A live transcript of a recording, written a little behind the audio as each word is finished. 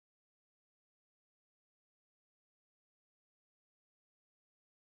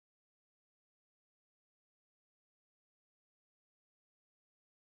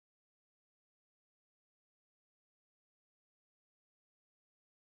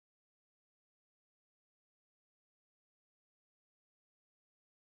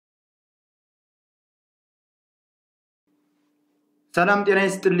ሰላም ጤና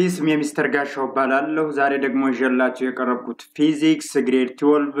ይስጥልኝ ስሜ ሚስተር ጋሻው እባላለሁ ዛሬ ደግሞ ይዤላችሁ የቀረብኩት ፊዚክስ ግሬድ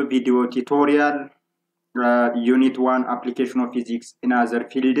 12 ቪዲዮ ቱቶሪያል ዩኒት 1 application of physics in other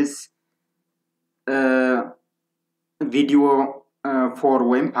fields ቪዲዮ 4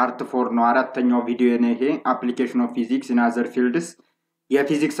 ወይም ፓርት 4 ነው አራተኛው ቪዲዮ ነው ይሄ application of physics in other fields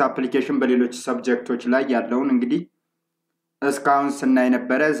የፊዚክስ አፕሊኬሽን በሌሎች ሰብጀክቶች ላይ ያለውን እንግዲህ እስካሁን ስናይ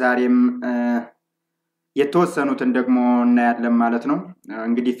ነበር ዛሬም የተወሰኑትን ደግሞ እናያለን ማለት ነው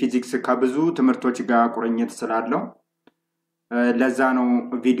እንግዲህ ፊዚክስ ከብዙ ትምህርቶች ጋር ቁርኝት ስላለው ለዛ ነው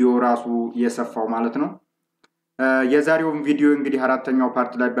ቪዲዮ ራሱ የሰፋው ማለት ነው የዛሬው ቪዲዮ እንግዲህ አራተኛው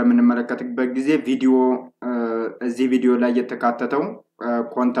ፓርት ላይ በመንመለከትበት ጊዜ ቪዲዮ እዚህ ቪዲዮ ላይ የተካተተው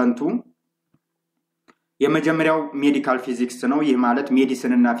ኮንተንቱ የመጀመሪያው ሜዲካል ፊዚክስ ነው ይህ ማለት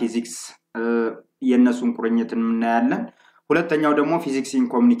ሜዲሲን እና ፊዚክስ የነሱን ቁርኝትን እናያለን ሁለተኛው ደግሞ ፊዚክስ ኢን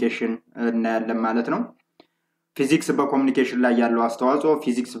ኮሙኒኬሽን እናያለን ማለት ነው ፊዚክስ በኮሙኒኬሽን ላይ ያለው አስተዋጽኦ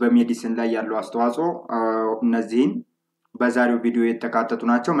ፊዚክስ በሜዲሲን ላይ ያለው አስተዋጽኦ እነዚህን በዛሬው ቪዲዮ የተካተቱ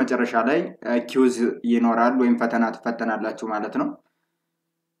ናቸው መጨረሻ ላይ ኪውዝ ይኖራል ወይም ፈተና ተፈተናላችሁ ማለት ነው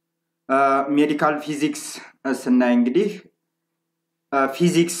ሜዲካል ፊዚክስ ስናይ እንግዲህ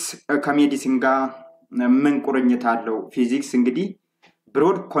ፊዚክስ ከሜዲሲን ጋር ምን ቁርኝት አለው ፊዚክስ እንግዲህ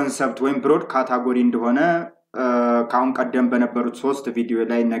ብሮድ ኮንሰፕት ወይም ብሮድ ካታጎሪ እንደሆነ ካሁን ቀደም በነበሩት 3 ቪዲዮ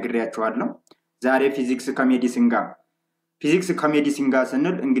ላይ ነግሬያችኋለሁ ዛሬ ፊዚክስ ከሜዲሲን ጋር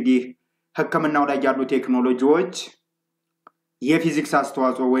ስንል እንግዲህ ህክምናው ላይ ያሉ ቴክኖሎጂዎች የፊዚክስ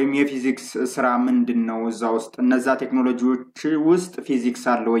አስተዋጽኦ ወይም የፊዚክስ ስራ ምንድነው እዛ ውስጥ እነዛ ቴክኖሎጂዎች ውስጥ ፊዚክስ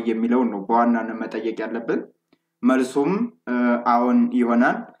አለ ወይ የሚለው ነው በዋናነት መጠየቅ ያለብን መልሱም አሁን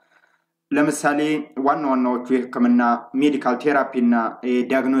ይሆናል ለምሳሌ ዋናዎቹ የህክምና ሜዲካል ቴራፒ እና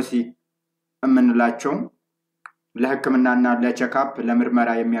ዲያግኖሲስ ምንላቸው ለህክምናና ለቼክአፕ ለምርመራ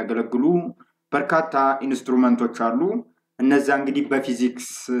የሚያገለግሉ በርካታ ኢንስትሩመንቶች አሉ እነዛ እንግዲህ በፊዚክስ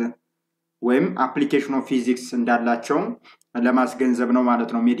ወይም አፕሊኬሽን ኦፍ ፊዚክስ እንዳላቸው ለማስገንዘብ ነው ማለት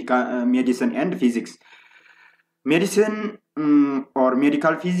ነው ሜዲሲን ኤንድ ፊዚክስ medicine or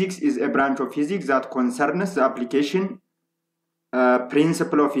medical physics is a branch of physics that concerns the application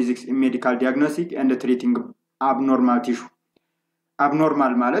principle of physics in medical diagnostic and treating abnormal tissue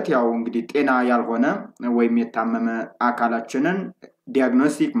abnormal ማለት ያው እንግዲህ ጤና ያልሆነ ወይም የታመመ አካላችንን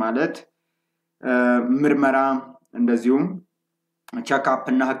ዲያግኖስቲክ ማለት ምርመራ እንደዚሁም ቼክአፕ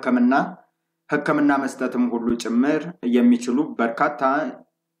እና ህክምና መስጠትም ሁሉ ጭምር የሚችሉ በርካታ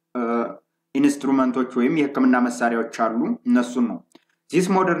ኢንስትሩመንቶች ወይም የህክምና መሳሪያዎች አሉ እነሱ ነው this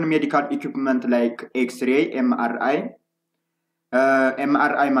modern medical equipment like x-ray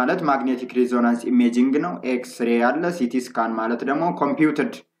MRI ማለት magnetic resonance imaging ነው x-ray አለ CT scan ማለት ደግሞ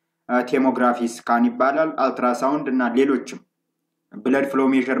computed tomography scan ይባላል ultrasound እና ሌሎችም blood flow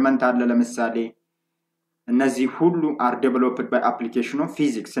measurement አለ ለምሳሌ እነዚህ ሁሉ are developed by application of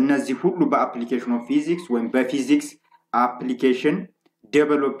physics እነዚህ ሁሉ በapplication of physics ወይም በፊዚክስ application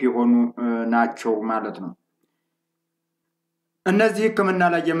develop የሆኑ ናቸው ማለት ነው እነዚህ ህክምና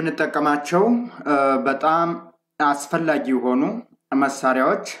ላይ የምንጠቀማቸው በጣም አስፈላጊ የሆኑ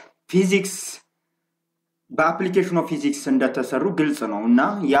መሳሪያዎች ፊዚክስ በአፕሊኬሽን ኦፍ ፊዚክስ እንደተሰሩ ግልጽ ነውና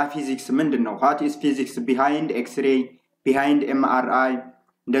ያ ፊዚክስ ምንድነው what is physics behind x-ray behind MRI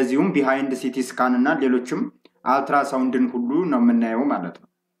እንደዚሁም behind CT scan እና ሌሎችም አልትራሳውንድን ሁሉ ነው የምናየው ማለት ነው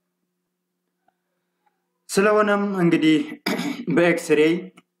ስለሆነም እንግዲህ በኤክስሬይ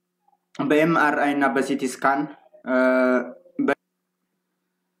በኤምአርአይ እና በሲቲ ስካን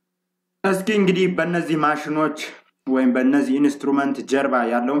እስኪ እንግዲህ በእነዚህ ማሽኖች ወይም በእነዚህ ኢንስትሩመንት ጀርባ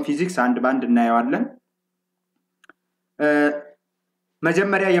ያለውን ፊዚክስ አንድ ባንድ እናየዋለን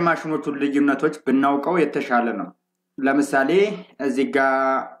መጀመሪያ የማሽኖቹን ልዩነቶች ብናውቀው የተሻለ ነው ለምሳሌ እዚህ ጋር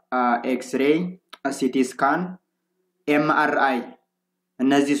ኤክስሬይ ሲቲ ስካን ኤምአርአይ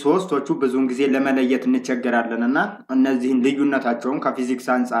እነዚህ ሶስቶቹ ብዙውን ጊዜ ለመለየት እንቸገራለንና እነዚህን ልዩነታቸውን ከፊዚክስ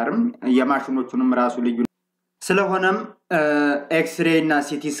አንፃርም የማሽኖቹንም ራሱ ልዩ ስለሆነም ኤክስሬይ እና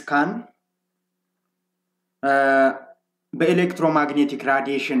ሲቲ ስካን በኤሌክትሮማግኔቲክ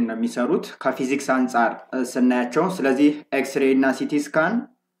ራዲዬሽን ነው የሚሰሩት ከፊዚክስ አንፃር ስናያቸው ስለዚህ ኤክስሬይ እና ሲቲ ስካን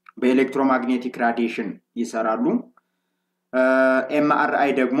በኤሌክትሮማግኔቲክ ራዲዬሽን ይሰራሉ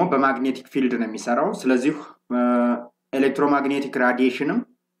ኤምአርአይ ደግሞ በማግኔቲክ ፊልድ ነው የሚሰራው ስለዚህ ኤሌክትሮማግኔቲክ ራዲዬሽንም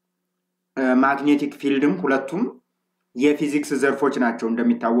ማግኔቲክ ፊልድም ሁለቱም የፊዚክስ ዘርፎች ናቸው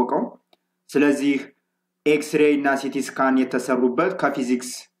እንደሚታወቀው ስለዚህ ኤክስሬይ እና ሲቲ ስካን የተሰሩበት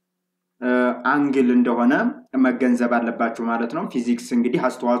ከፊዚክስ አንግል እንደሆነ መገንዘብ አለባችሁ ማለት ነው ፊዚክስ እንግዲህ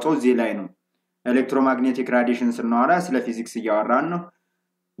አስተዋጽኦ እዚህ ላይ ነው ኤሌክትሮማግኔቲክ ራዲዬሽን ስናወራ ስለ ፊዚክስ እያወራን ነው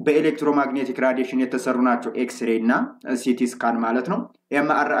በኤሌክትሮማግኔቲክ ራዲዬሽን የተሰሩ ናቸው ኤክስሬይ እና ሲቲ ስካን ማለት ነው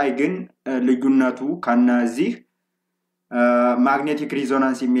ኤምአርአይ ግን ልዩነቱ ከነዚህ ማግኔቲክ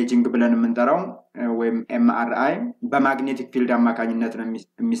ሪዞናንስ ኢሜጂንግ ብለን የምንጠራው ወይም MRI በማግኔቲክ ፊልድ አማካኝነት ነው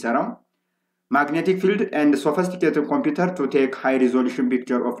የሚሰራው magnetic field and sophisticated computer to take high resolution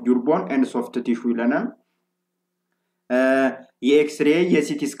picture of your bone and soft tissue ይለናል የኤክስሬይ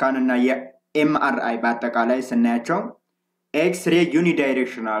የሲቲ ስካን እና የኤምአርአይ በአጠቃላይ ስናያቸው ኤክስሬይ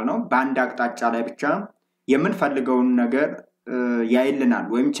ዩኒዳይሬክሽናል ነው በአንድ አቅጣጫ ላይ ብቻ የምንፈልገውን ነገር ያይልናል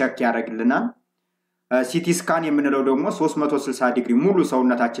ወይም ቼክ ያደርግልናል ሲቲ ስካን የምንለው ደግሞ 360 ዲግሪ ሙሉ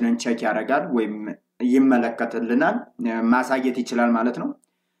ሰውነታችንን ቼክ ያደርጋል ወይም ይመለከትልናል ማሳየት ይችላል ማለት ነው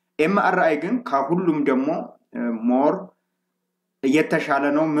MRI ግን ከሁሉም ደግሞ ሞር የተሻለ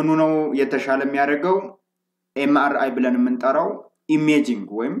ነው ምኑ ነው የተሻለ የሚያደርገው MRI ብለን የምንጠራው ኢሜጂንግ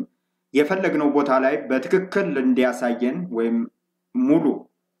ወይም የፈለግነው ቦታ ላይ በትክክል እንዲያሳየን ወይም ሙሉ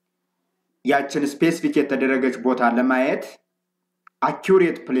ያችን ስፔሲፊክ የተደረገች ቦታ ለማየት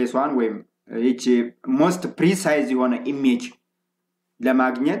አኩሬት ፕሌስዋን ወይም እቺ ሞስት ፕሪሳይዝ የሆነ ኢሜጅ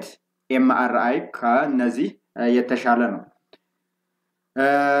ለማግኘት MRI ከነዚህ የተሻለ ነው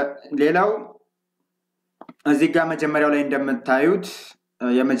ሌላው እዚህ ጋር መጀመሪያው ላይ እንደምታዩት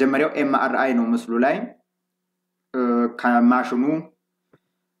የመጀመሪያው MRI ነው ምስሉ ላይ ከማሽኑ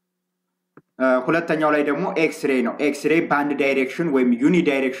ሁለተኛው ላይ ደግሞ ኤክስሬይ ነው ኤክስሬይ ባንድ ዳይሬክሽን ወይም ዩኒ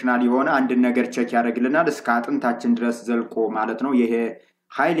ዳይሬክሽናል የሆነ አንድ ነገር ቼክ ያደርግልናል እስከ አጥንታችን ድረስ ዘልቆ ማለት ነው ይሄ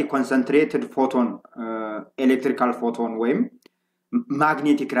highly concentrated photon electrical photon ወይም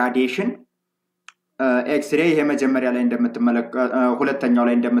magnetic radiation ኤክስሬይ ይሄ መጀመሪያ ላይ ሁለተኛው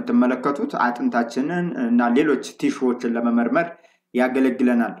ላይ እንደምትመለከቱት አጥንታችንን እና ሌሎች ቲሹዎችን ለመመርመር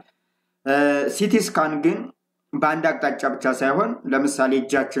ያገለግለናል ሲቲ ስካን ግን በአንድ አቅጣጫ ብቻ ሳይሆን ለምሳሌ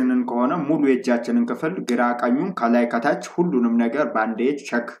እጃችንን ከሆነ ሙሉ የእጃችንን ክፍል ግራ ቀኙን ከላይ ከታች ሁሉንም ነገር በአንድ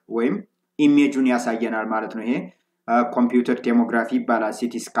ቼክ ወይም ኢሜጁን ያሳየናል ማለት ነው ይሄ ኮምፒውተር ቶሞግራፊ ይባላል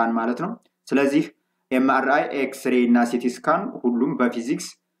ሲቲ ስካን ማለት ነው ስለዚህ MRI ኤክስሬይ እና ሲቲ ስካን ሁሉም በፊዚክስ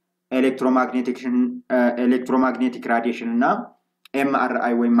ኤሌክትሮማግኔቲክ ራዲዬሽን እና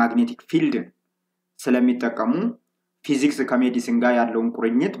MRI ወይም ማግኔቲክ ፊልድ ስለሚጠቀሙ ፊዚክስ ከሜዲሲን ጋር ያለውን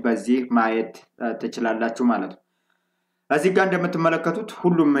ቁርኝት በዚህ ማየት ትችላላችሁ ማለት ነው እዚህ ጋር እንደምትመለከቱት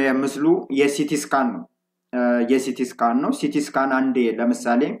ሁሉም የምስሉ የሲቲ ስካን ነው ሲቲ ስካን አንዴ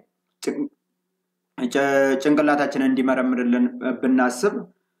ለምሳሌ ጭንቅላታችንን እንዲመረምርልን ብናስብ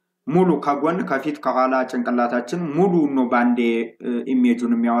ሙሉ ከጎን ከፊት ከኋላ ጭንቅላታችን ሙሉ ነው ባንዴ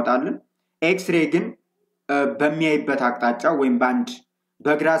ኢሜጁን የሚያወጣልን ኤክስሬይ ግን በሚያይበት አቅጣጫ ወይም ባንድ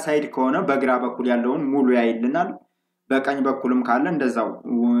በግራ ሳይድ ከሆነ በግራ በኩል ያለውን ሙሉ ያይልናል በቀኝ በኩልም ካለ እንደዛው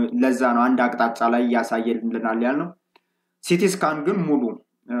ለዛ ነው አንድ አቅጣጫ ላይ ያሳየልናል ያልነው ሲቲ ስካን ግን ሙሉ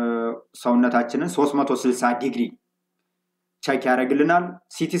ሰውነታችንን 360 ዲግሪ ቼክ ያደርግልናል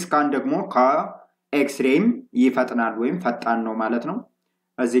ሲቲ ስካን ደግሞ ከኤክስሬይም ይፈጥናል ወይም ፈጣን ነው ማለት ነው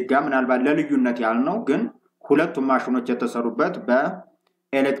እዚህ ጋር ምናልባት ለልዩነት ያልነው ግን ሁለቱም ማሽኖች የተሰሩበት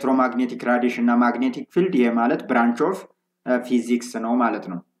በኤሌክትሮማግኔቲክ ራዲዬሽን እና ማግኔቲክ ፊልድ ይሄ ማለት ብራንች ኦፍ ፊዚክስ ነው ማለት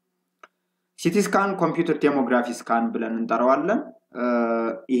ነው ሲቲ ስካን ኮምፒውተር ቶሞግራፊ ስካን ብለን እንጠራዋለን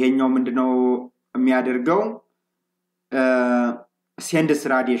ይሄኛው ምንድነው የሚያደርገው ሴንድስ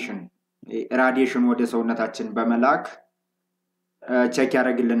ራዲዬሽን ወደ ሰውነታችን በመላክ ቼክ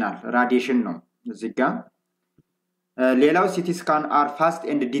ያደርግልናል ራዲዬሽን ነው እዚህ ጋር ሌላው ሲቲ ስካን are fast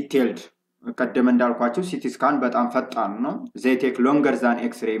and detailed ቀደም እንዳልኳችሁ ሲቲ ስካን በጣም ፈጣን ነው they take longer than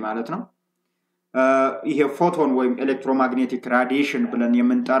x-ray ማለት ነው ይሄ ፎቶን ወይም ኤሌክትሮማግኔቲክ ራዲዬሽን ብለን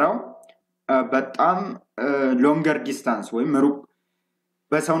የምንጠራው በጣም longer distance ወይም ሩቅ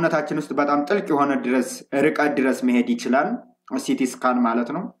በሰውነታችን ውስጥ በጣም ጥልቅ የሆነ ርቀት ድረስ መሄድ ይችላል ሲቲ ስካን ማለት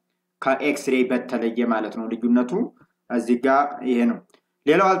ነው ከኤክስሬይ በተለየ ማለት ነው ልዩነቱ እዚህ ጋር ይሄ ነው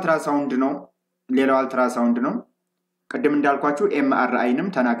ሌላው አልትራሳውንድ ነው ቀደም እንዳልኳችሁ MRI-ንም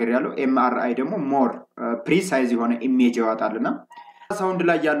ተናግሬያለሁ MRI ደግሞ ሞር ፕሪሳይዝ የሆነ ኢሜጅ ያወጣልና ሳውንድ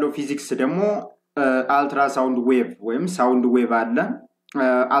ላይ ያለው ፊዚክስ ደግሞ አልትራሳውንድ ዌቭ ወይም ሳውንድ ዌቭ አለ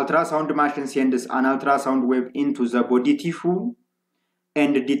ultrasound machine sends an ultrasound wave into the body tissue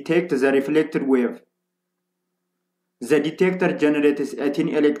and detect the reflected wave the detector generates a thin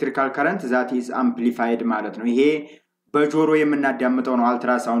electrical current that is amplified ማለት ነው ይሄ በጆሮ የምናዳምጠው ነው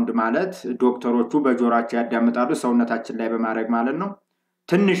አልትራሳውንድ ማለት ዶክተሮቹ በጆሮአቸው ያዳምጣሉ ሰውነታችን ላይ በማድረግ ማለት ነው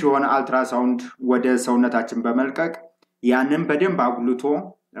ትንሽ የሆነ አልትራሳውንድ ወደ ሰውነታችን በመልቀቅ ያንን በደንብ አጉልቶ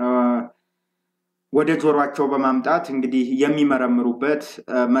ወደ ጆሮአቸው በማምጣት እንግዲህ የሚመረምሩበት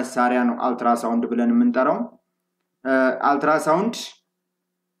መሳሪያ ነው አልትራሳውንድ ብለን የምንጠራው አልትራሳውንድ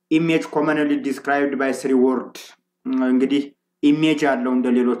image commonly described by three words እንግዲህ ኢሜጅ ያለው እንደ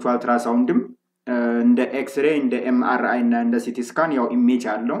ሌሎቹ አልትራሳውንድም እንደ ኤክስሬይ እንደ MRI እና እንደ ሲቲ ስካን ያው ኢሜጅ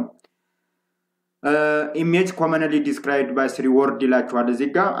አለው image commonly described by three words ይላችኋል እዚህ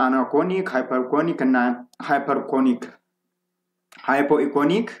ጋር አናኮኒክ ሃይፐርኮኒክ እና ሃይፐርኮኒክ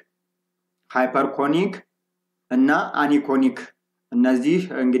ሃይፖኢኮኒክ ሃይፐርኮኒክ እና አኒኮኒክ እነዚህ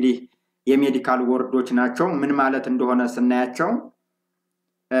እንግዲህ የሜዲካል ወርዶች ናቸው ምን ማለት እንደሆነ ስናያቸው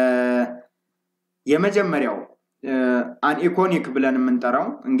የመጀመሪያው አኒኮኒክ ብለን የምንጠራው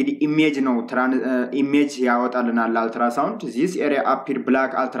እንግዲህ ኢሜጅ ነው ኢሜጅ ያወጣልናል አልትራሳውንድ this area appear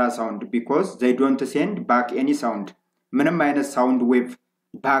black ultrasound because they don't send back any sound ምንም አይነት ሳውንድ ዌቭ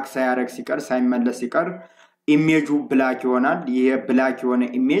ባክ ሳያረግ ሲቀር ሳይመለስ ሲቀር ኢሜጁ ብላክ ይሆናል ይሄ ብላክ የሆነ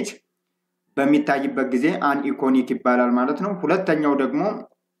ኢሜጅ በሚታይበት ጊዜ አኒኮኒክ ይባላል ማለት ነው ሁለተኛው ደግሞ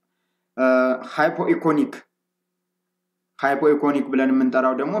ሃይፖኢኮኒክ ብለን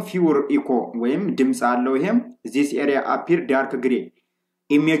የምንጠራው ደግሞ ፊውር ኢኮ ወይም ድምጽ አለው ይሄም this area appear dark gray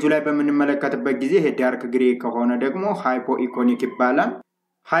ኢሜጁ ላይ በመንመለከትበት ጊዜ ይሄ ዳርክ ግሬ ከሆነ ደግሞ ሃይፖኢኮኒክ ይባላል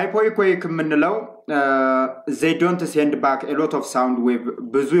ሃይፖኢኮኒክ ምንለው they don't send back a lot of sound wave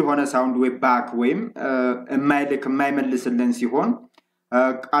ብዙ የሆነ sound wave back ወይም የማይመልስልን ሲሆን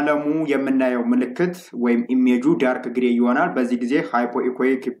ቀለሙ የምናየው ምልክት ወይም ኢሜጁ ዳርክ ግሬ ይሆናል በዚህ ጊዜ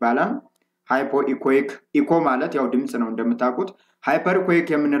ሃይፖኢኮኒክ ይባላል ሃይፖኢኮኒክ ኢኮ ማለት ያው ድምጽ ነው እንደምታውቁት ሃይፐርኮኒክ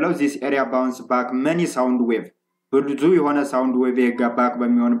የምንለው this area bounce back many sound wave ብዙ የሆነ sound wave የጋባክ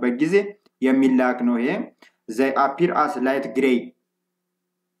በሚሆንበት ጊዜ የሚላክ ነው ይሄ they appear as light gray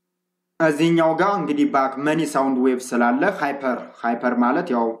እዚህኛው ጋር እንግዲህ back many sound wave ስላለ ሃይፐር ማለት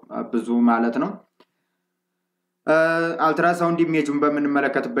ያው ብዙ ማለት ነው አልትራሳውንድ ኢሜጁን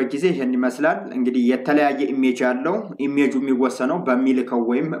በመንመለከትበት ጊዜ ይሄን ይመስላል እንግዲህ የተለያየ ኢሜጅ ያለው ኢሜጁ የሚወሰነው በሚልከው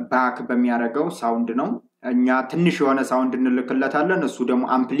ወይም ባክ በሚያረጋው ሳውንድ ነው እኛ ትንሽ የሆነ ሳውንድ እንልክለታለን እሱ ደግሞ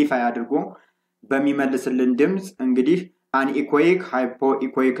አምፕሊፋይ አድርጎ በሚመልስልን ድምጽ እንግዲህ አኒኮኒክ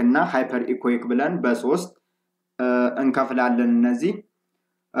ሃይፖኢኮኒክ እና ሃይፐርኢኮኒክ ብለን በሶስት እንከፍላለን እነዚህ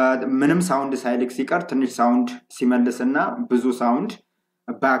ምንም ሳውንድ ሳይልክ ሲቀር ትንሽ ሳውንድ ሲመልስና ብዙ ሳውንድ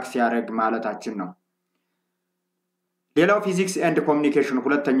ባክ ሲያረግ ማለታችን ነው ሌላው ፊዚክስ ኤንድ ኮሙኒኬሽን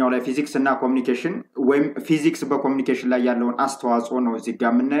ሁለተኛው ላይ ፊዚክስ እና ኮሙኒኬሽን ወይም ፊዚክስ በኮሙኒኬሽን ላይ ያለውን አስተዋጽኦ ነው እዚህ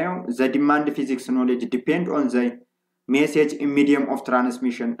ጋር የምናየው the demand physics knowledge depend on the message in medium of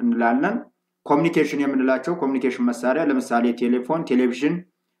transmission እንላለን ኮሙኒኬሽን የምንላቸው ኮሙኒኬሽን መሳሪያ ለምሳሌ ቴሌፎን ቴሌቪዥን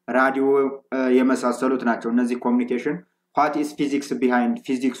ራዲዮ የመሳሰሉት ናቸው እነዚህ ኮሙኒኬሽን what is physics behind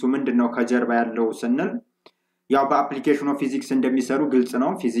ፊዚክሱ ምንድነው ከጀርባ ያለው ስንል ያው በአፕሊኬሽን ኦፍ ፊዚክስ እንደሚሰሩ ግልጽ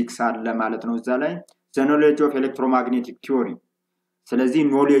ነው ፊዚክስ አለ ማለት ነው እዛ ላይ the knowledge of electromagnetic theory ስለዚህ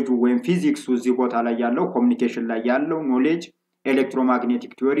ኖሌጁ ወይም ፊዚክሱ እዚህ ቦታ ላይ ያለው ኮሙኒኬሽን ላይ ያለው ኖሌጅ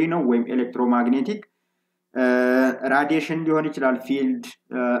ኤሌክትሮማግኔቲክ ቲዮሪ ነው ወይም ኤሌክትሮማግኔቲክ ራዲዬሽን ሊሆን ይችላል ፊልድ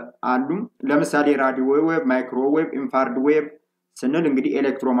አሉ ለምሳሌ ራዲዮ ዌቭ ማይክሮዌቭ ኢንፍራሬድ ዌቭ ስንል እንግዲህ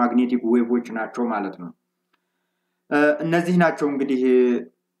ኤሌክትሮማግኔቲክ ዌቮች ናቸው ማለት ነው እነዚህ ናቸው እንግዲህ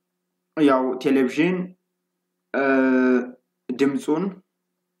ያው ቴሌቪዥን ድምጹን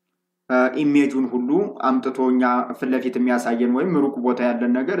ኢሜጁን ሁሉ አምጥቶኛ ፍለፊት የሚያሳየን ወይም ሩቅ ቦታ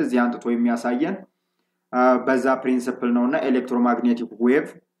ያለን ነገር እዚህ አንጥቶ የሚያሳየን በዛ ፕሪንሲፕል ነውና ኤሌክትሮማግኔቲክ ዌቭ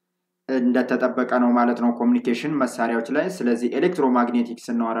እንደተጠበቀ ነው ማለት ነው ኮሙኒኬሽን መሳሪያዎች ላይ ስለዚህ ኤሌክትሮማግኔቲክ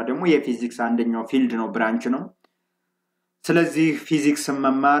ስናወራ ደግሞ የፊዚክስ አንደኛው ፊልድ ነው ብራንች ነው ስለዚህ ፊዚክስ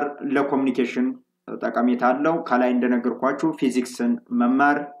መማር ለኮሙኒኬሽን ጠቀሜታ አለው ከላይ እንደነገርኳችሁ ፊዚክስን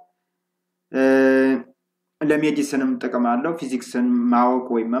መማር ለሜዲሲንም ጥቅም አለው ፊዚክስን ማወቅ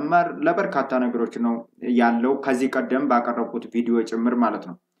ወይ መማር ለበርካታ ነገሮች ነው ያለው ከዚህ ቀደም ባቀረብኩት ቪዲዮ ጭምር ማለት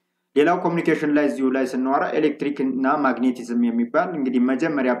ነው ሌላው ኮሙኒኬሽን ላይ እዚሁ ላይ ስናወራ ኤሌክትሪክ እና ማግኔቲዝም የሚባል እንግዲህ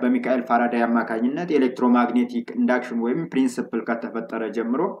መጀመሪያ በሚካኤል ፋራዳይ አማካኝነት ኤሌክትሮማግኔቲክ ኢንዳክሽን ወይም ፕሪንሲፕል ከተፈጠረ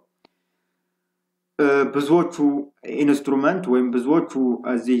ጀምሮ ብዙዎቹ ኢንስትሩመንት ወይም ብዙዎቹ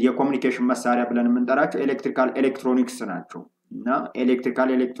እዚህ የኮሙኒኬሽን መሳሪያ ብለን የምንጠራቸው ኤሌክትሪካል ኤሌክትሮኒክስ ናቸው እና ኤሌክትሪካል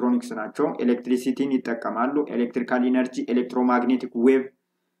ኤሌክትሮኒክስ ናቸው ኤሌክትሪሲቲን ይጠቀማሉ ኤሌክትሪካል ኢነርጂ ኤሌክትሮማግኔቲክ ዌቭ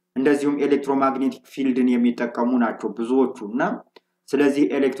እንደዚሁም ኤሌክትሮማግኔቲክ ፊልድን የሚጠቀሙ ናቸው ብዙዎቹና ስለዚህ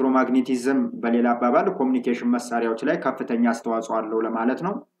ኤሌክትሮማግኔቲዝም በሌላ አባባል ኮሙኒኬሽን መሳሪያዎች ላይ ከፍተኛ አስተዋጽኦ አለው ለማለት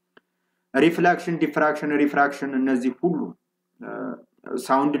ነው ሪፍሌክሽን ዲፍራክሽን ሪፍራክሽን እነዚህ ሁሉ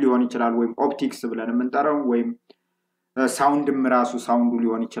ሳውንድ ሊሆን ይችላል ወይም ኦፕቲክስ ብለን የምንጠራው ወይም ሳውንድም ራሱ ሳውንዱ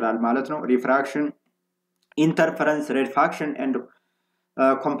ሊሆን ይችላል ማለት ነው ሪፍራክሽን interference refraction and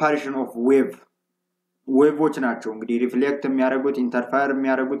comparison of ዌቮች ናቸው እንግዲህ ሪፍሌክት የሚያደርጉት ኢንተርፌር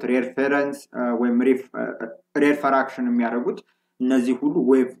የሚያደርጉት ሬፈረንስ ወይም ሪፍራክሽን የሚያደርጉት እነዚህ ሁሉ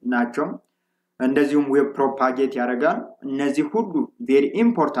ዌቭ ናቸው እንደዚሁም ዌቭ ፕሮፓጌት ያደርጋል እነዚህ ሁሉ very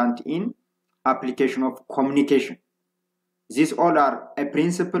important in application of communication these all are a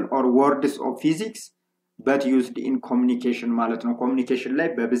principle or words of physics but used in communication ማለት ነው ኮሙኒኬሽን ላይ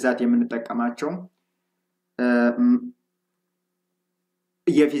በብዛት የምንጠቀማቸው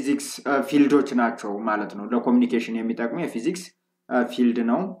የፊዚክስ ፊልዶች ናቸው ማለት ነው ለኮሙኒኬሽን የሚጠቅሙ የፊዚክስ ፊልድ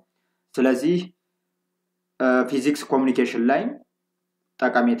ነው ስለዚህ ፊዚክስ ኮሙኒኬሽን ላይ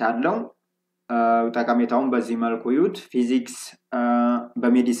ጠቀሜታ አለው። ጠቀሜታውን በዚህ መልኩ ይዩት። ፊዚክስ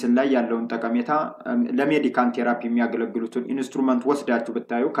በሜዲሲን ላይ ያለውን ጠቀሜታ ለሜዲካል ቴራፒ የሚያገለግሉትን ኢንስትሩመንት ወስዳችሁ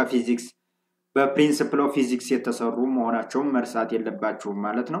ብታዩ ከፊዚክስ በፕሪንሲፕል ኦፍ ፊዚክስ የተሰሩ መሆናቸውን መርሳት የለባችሁም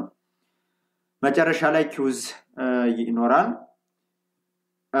ማለት ነው። መጨረሻ ላይ ኪውዝ ይኖራል።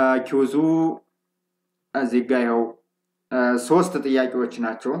 ኪውዙ እዚህ ጋር ይኸው 3 ጥያቄዎች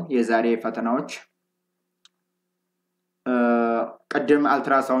ናቸው የዛሬ ፈተናዎች። ቀደም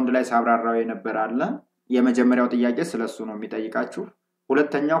አልትራሳውንድ ላይ ሳብራራው የነበር አለ። የመጀመሪያው ጥያቄ ስለሱ ነው የሚጠይቃችሁ።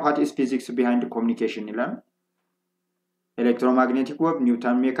 ሁለተኛው what is physics behind communication ይላል። ኤሌክትሮማግኔቲክ ዌቭ፣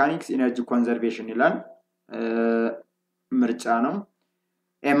 ኒውተን ሜካኒክስ፣ ኢነርጂ ኮንዘርቬሽን ይላል። ምርጫ ነው።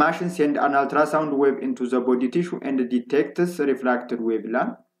 a machine send an ultrasound wave into the body tissue and detects refracted wave ይላል።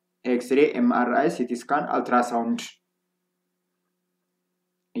 ኤክስ-ሬይ፣ ኤምአርአይ፣ ሲቲ ስካን፣ አልትራሳውንድ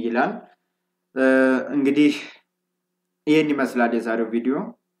ይላል። እንግዲህ ይሄን ይመስላል የዛሬው ቪዲዮ።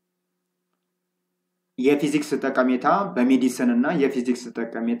 የፊዚክስ ጠቀሜታ በሜዲሲን እና የፊዚክስ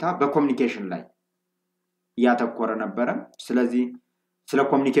ጠቀሜታ በኮሙኒኬሽን ላይ ያተኮረ ነበር። ስለዚህ ስለ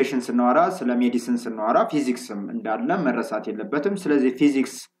ኮሙኒኬሽን ስናወራ ስለ ሜዲሲን ስናወራ ፊዚክስም እንዳለ መረሳት የለበትም። ስለዚህ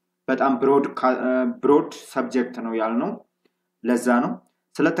ፊዚክስ በጣም ብሮድ ሰብጀክት ነው ያልነው ለዛ ነው።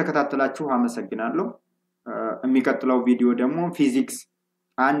 ስለተከታተላችሁ አመሰግናለሁ። የሚቀጥለው ቪዲዮ ደግሞ ፊዚክስ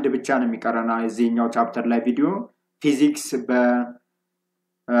አንድ ብቻ ነው የሚቀረና እዚህኛው ቻፕተር ላይ ቪዲዮ ፊዚክስ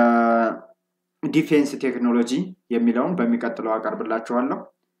በዲፌንስ ቴክኖሎጂ የሚለውን በሚቀጥለው አቀርብላችኋለሁ።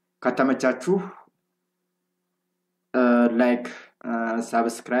 ከተመቻችሁ ላይክ፣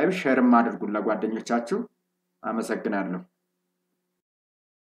 ሰብስክራይብ፣ ሼርም አድርጉ ለጓደኞቻችሁ። አመሰግናለሁ።